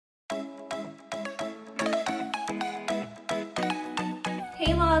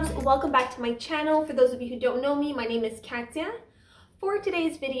loves, welcome back to my channel. For those of you who don't know me, my name is Katya. For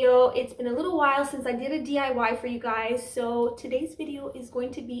today's video, it's been a little while since I did a DIY for you guys, so today's video is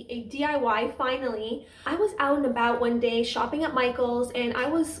going to be a DIY finally. I was out and about one day shopping at Michael's and I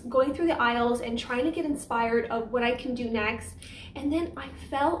was going through the aisles and trying to get inspired of what I can do next. And then I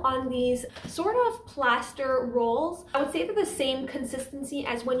fell on these sort of plaster rolls. I would say they're the same consistency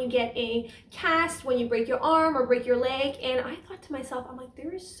as when you get a cast, when you break your arm or break your leg. And I thought to myself, I'm like,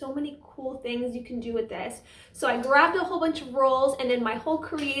 there are so many cool things you can do with this. So I grabbed a whole bunch of rolls and then my whole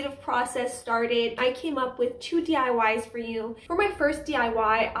creative process started. I came up with 2 DIYs for you. For my first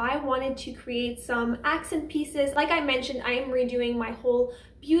DIY, I wanted to create some accent pieces. Like I mentioned, I am redoing my whole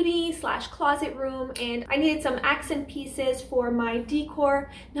beauty / closet room and I needed some accent pieces for my decor.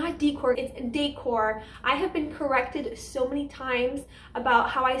 Not decor, it's decor. I have been corrected so many times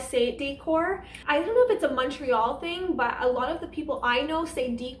about how I say decor. I don't know if it's a Montreal thing, but a lot of the people I know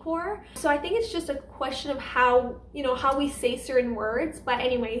say decor. So I think it's just a question of how, how we say certain words. But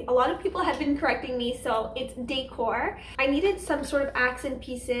anyway, a lot of people have been correcting me, so it's decor. I needed some sort of accent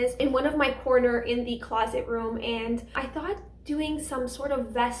pieces in one of my corner in the closet room, and I thought doing some sort of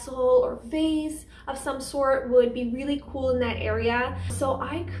vessel or vase of some sort would be really cool in that area. So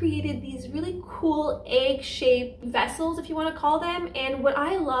I created these really cool egg-shaped vessels, if you want to call them, and what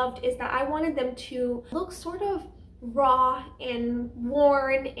I loved is that I wanted them to look sort of raw and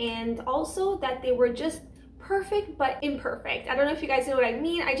worn, and also that they were just perfect but imperfect. I don't know if you guys know what I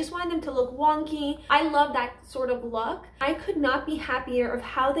mean. I just wanted them to look wonky. I love that sort of look. I could not be happier of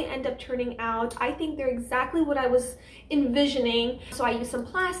how they end up turning out. I think they're exactly what I was envisioning. So I used some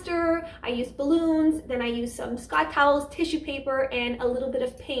plaster, I used balloons, then I used some Scott towels, tissue paper, and a little bit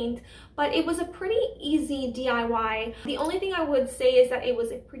of paint. But it was a pretty easy DIY. The only thing I would say is that it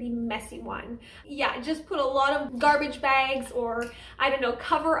was a pretty messy one. Yeah, just put a lot of garbage bags or, I don't know,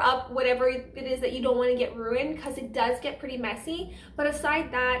 cover up whatever it is that you don't want to get ruined, because it does get pretty messy. But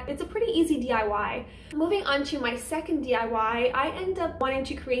aside that, it's a pretty easy DIY. Moving on to my second DIY, I end up wanting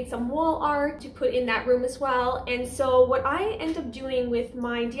to create some wall art to put in that room as well. And so what I end up doing with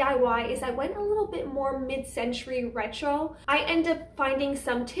my DIY is I went a little bit more mid-century retro. I end up finding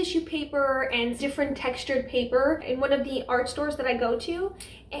some tissue paper and different textured paper in one of the art stores that I go to,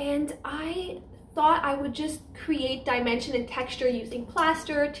 and I thought I would just create dimension and texture using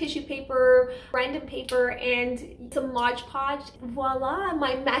plaster, tissue paper, random paper, and some Mod Podge. Voila,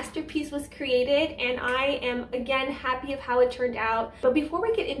 my masterpiece was created, and I am again happy of how it turned out. But before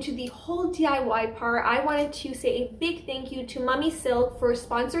we get into the whole DIY part, I wanted to say a big thank you to Mommesilk for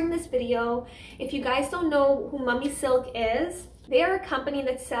sponsoring this video. If you guys don't know who Mommesilk is, they are a company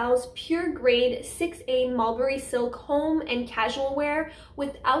that sells pure grade 6A mulberry silk home and casual wear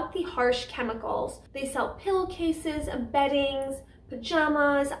without the harsh chemicals. They sell pillowcases, beddings,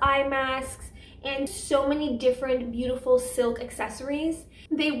 pajamas, eye masks, and so many different beautiful silk accessories.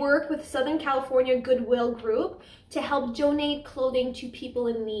 They work with Southern California Goodwill Group to help donate clothing to people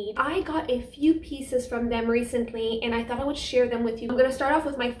in need. I got a few pieces from them recently and I thought I would share them with you. I'm gonna start off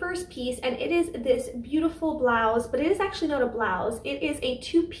with my first piece, and it is this beautiful blouse, but it is actually not a blouse. It is a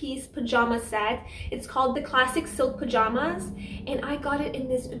 2-piece pajama set. It's called the Classic Silk Pajamas, and I got it in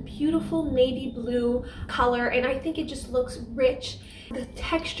this beautiful navy blue color, and I think it just looks rich. The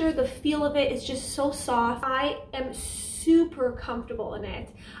texture, the feel of it is just so soft. I am super comfortable in it.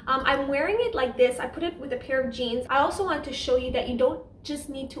 I'm wearing it like this. I put it with a pair of jeans. I also wanted to show you that you don't just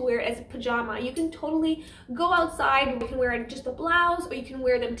need to wear it as a pajama. You can totally go outside, you can wear it just a blouse, or you can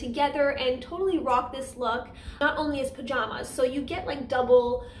wear them together and totally rock this look, not only as pajamas. So you get like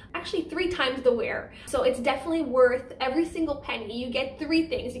double, actually 3 times the wear. So it's definitely worth every single penny. You get 3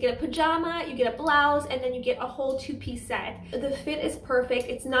 things. You get a pajama, you get a blouse, and then you get a whole 2-piece set. The fit is perfect.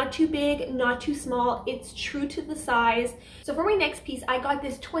 It's not too big, not too small. It's true to the size. So for my next piece, I got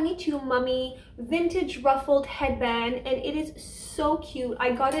this 22 mummy vintage ruffled headband, and it is so cute.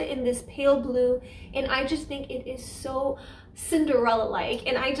 I got it in this pale blue, and I just think it is so Cinderella-like,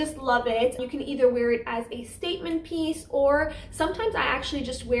 and I just love it. You can either wear it as a statement piece, or sometimes I actually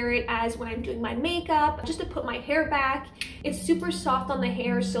just wear it as when I'm doing my makeup, just to put my hair back. It's super soft on the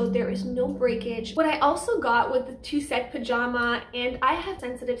hair, so there is no breakage. What I also got was the 2-set pajama, and I have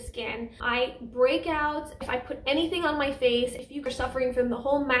sensitive skin. I break out if I put anything on my face. If you are suffering from the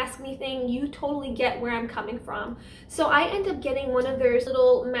whole mask me thing, you totally get where I'm coming from. So I end up getting one of those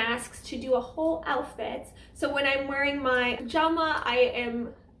little masks to do a whole outfit. So when I'm wearing my pajama, I am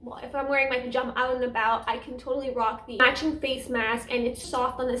well, if I'm wearing my pajama out and about, I can totally rock the matching face mask, and it's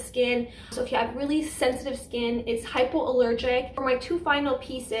soft on the skin. So if you have really sensitive skin, it's hypoallergic. For my two final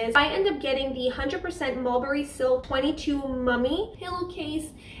pieces, I end up getting the 100% Mommesilk 22 Mummy pillowcase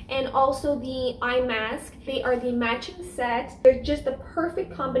and also the eye mask. They are the matching set. They're just the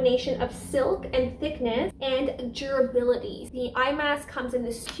perfect combination of silk and thickness and durability. The eye mask comes in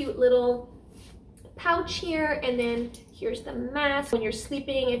this cute little pouch here, and then here's the mask. When you're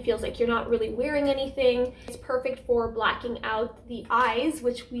sleeping, it feels like you're not really wearing anything. It's perfect for blacking out the eyes,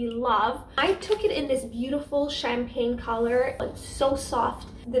 which we love. I took it in this beautiful champagne color. It's so soft.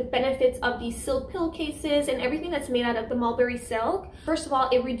 The benefits of these silk pillowcases and everything that's made out of the mulberry silk. First of all,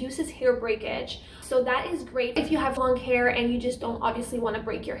 it reduces hair breakage. So that is great if you have long hair and you just don't obviously want to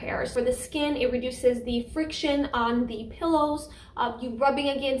break your hair. For the skin, it reduces the friction on the pillows, you rubbing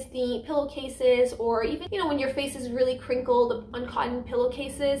against the pillowcases, or even, you know, when your face is really crinkled on cotton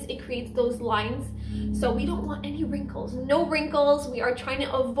pillowcases, it creates those lines. So we don't want any wrinkles. No wrinkles. We are trying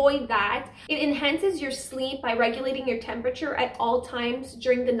to avoid that. It enhances your sleep by regulating your temperature at all times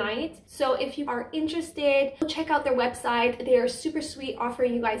during the night. So if you are interested, check out their website. They are super sweet,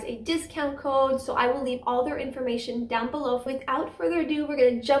 offering you guys a discount code. So I will leave all their information down below. Without further ado, we're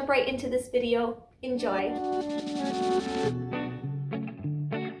going to jump right into this video. Enjoy.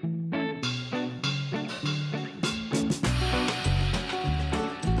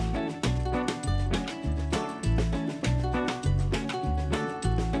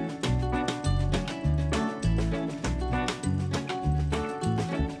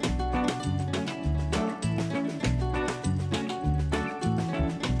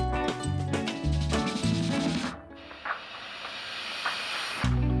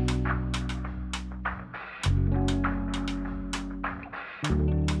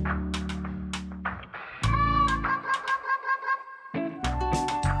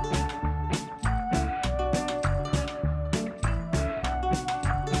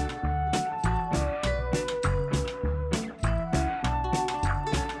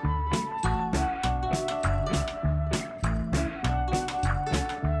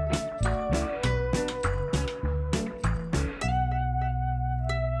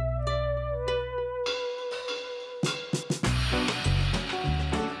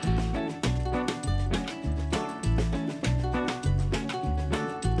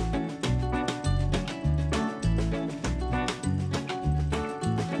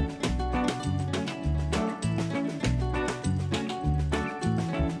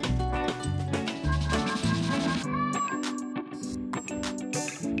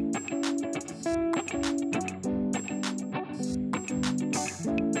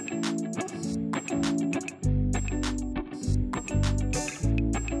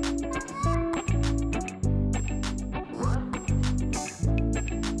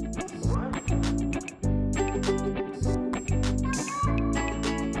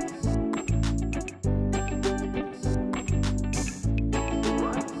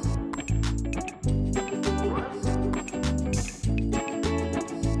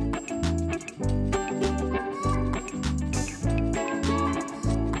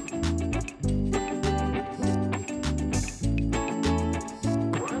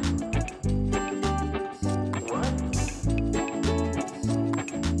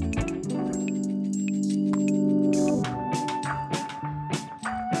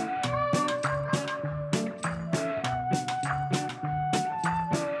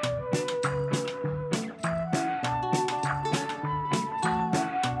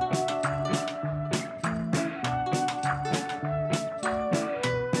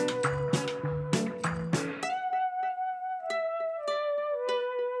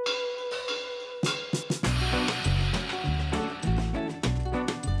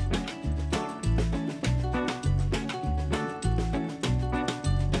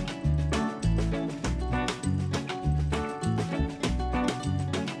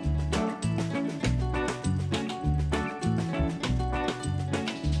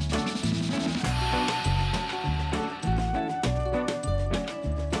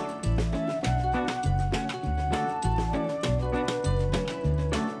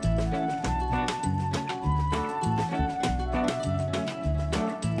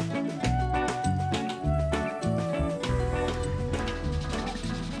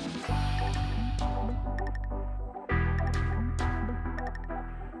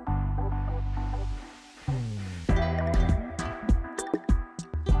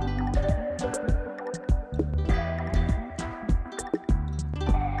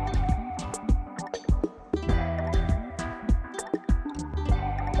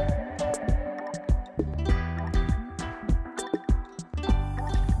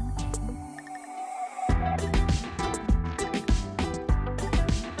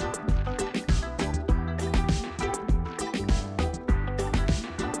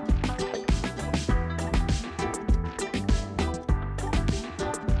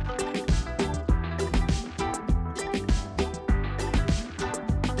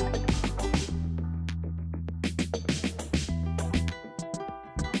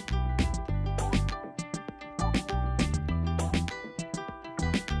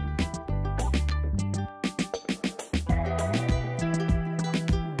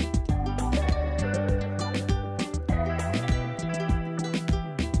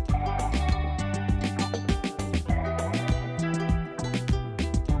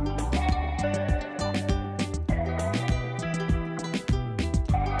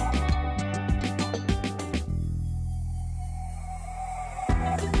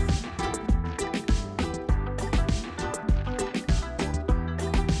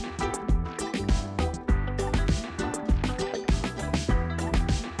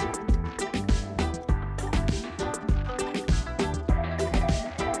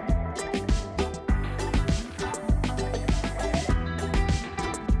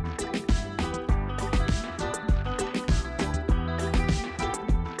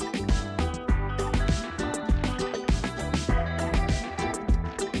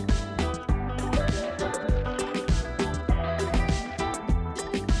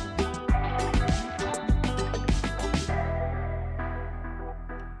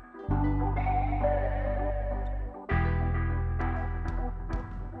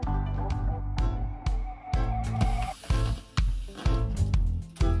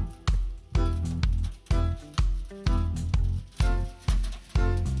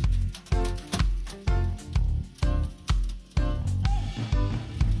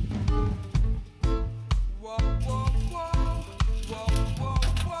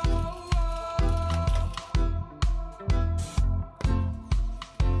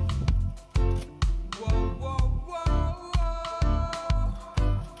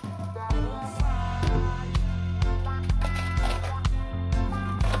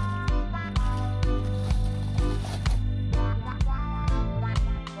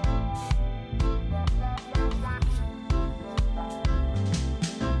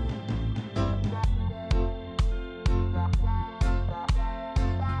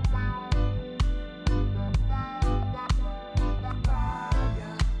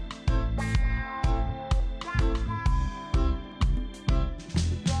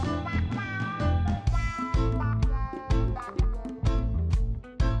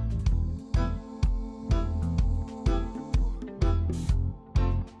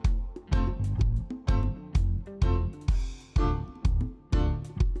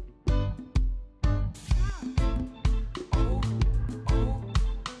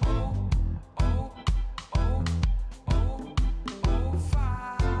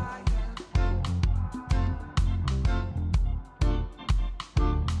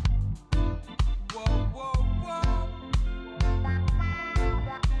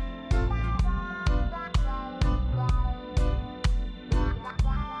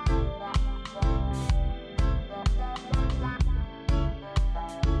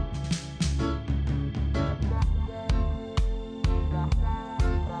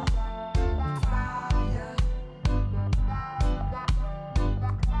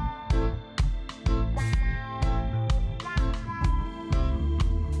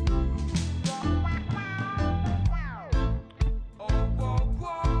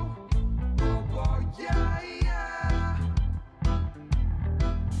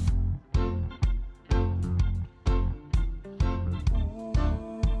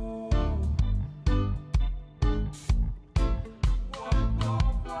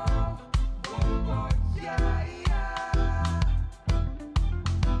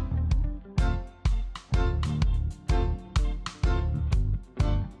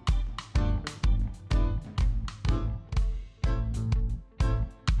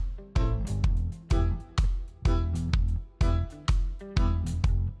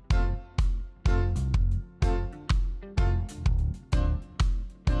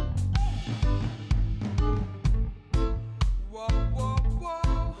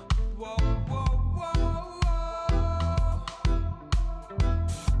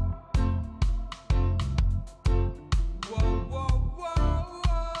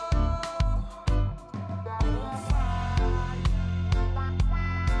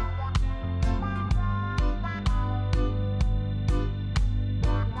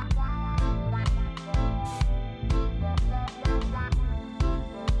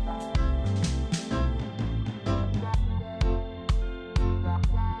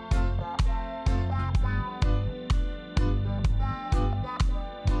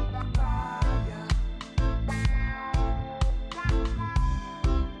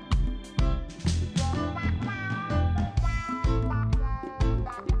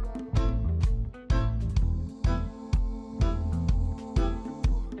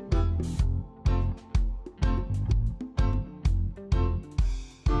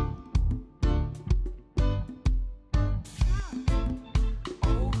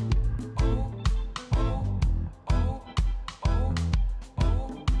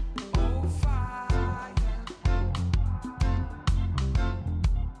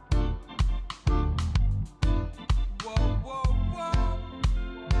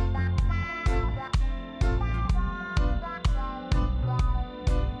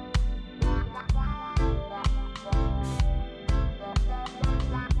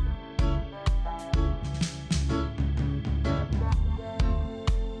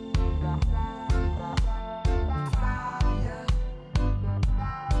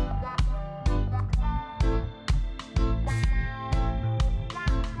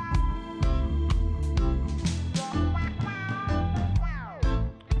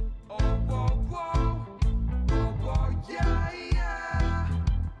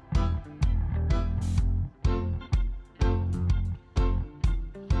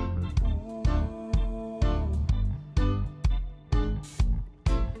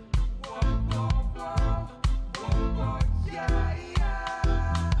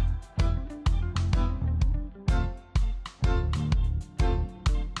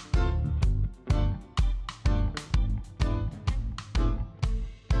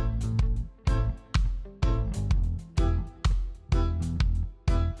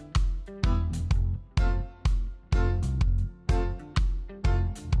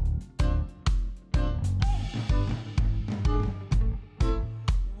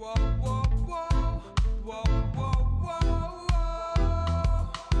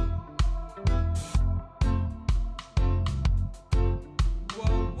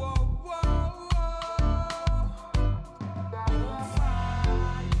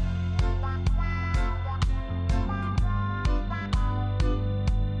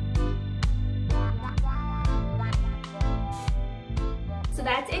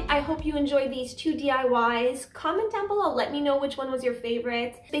 it. I hope you enjoyed these 2 DIYs. Comment down below, let me know which one was your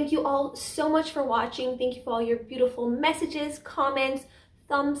favorite. Thank you all so much for watching. Thank you for all your beautiful messages, comments,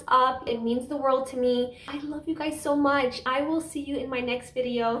 thumbs up. It means the world to me. I love you guys so much. I will see you in my next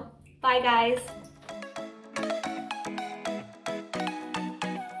video. Bye guys.